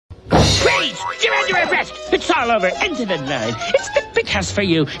You're under arrest. It's all over. End of the line. It's the big house for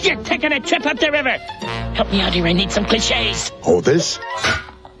you. You're taking a trip up the river. Help me out here. I need some cliches. Hold this.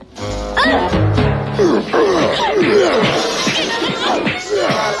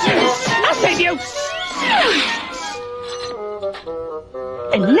 I'll save you.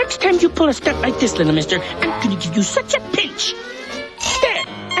 And next time you pull a stunt like this, little mister, I'm gonna give you such a pinch. There,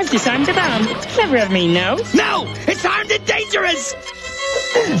 I've disarmed the bomb. Clever of me, no? No, it's armed and dangerous.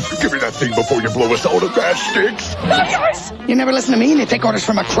 Give me that thing before you blow us out of gas sticks. Bonkers! You never listen to me and you take orders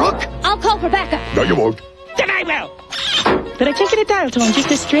from a crook? I'll call for backup. No, you won't. Then I will. But I can't get a dial tone,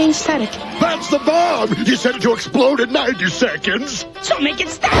 just a strange static. That's the bomb. You said it to explode in 90 seconds. So make it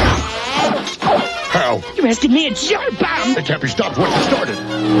stop. How? You arrested me, it's your bomb. It can't be stopped once it started.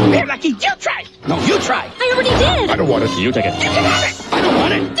 You're lucky. You try. No, you try. I already did. I don't want it. You take it. You can have it. I don't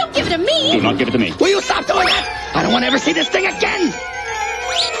want it. Don't give it to me. Do not give it to me. Will you stop doing that? I don't want to ever see this thing again.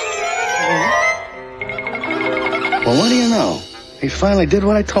 Well, what do you know? He finally did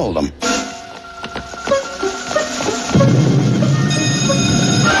what I told him.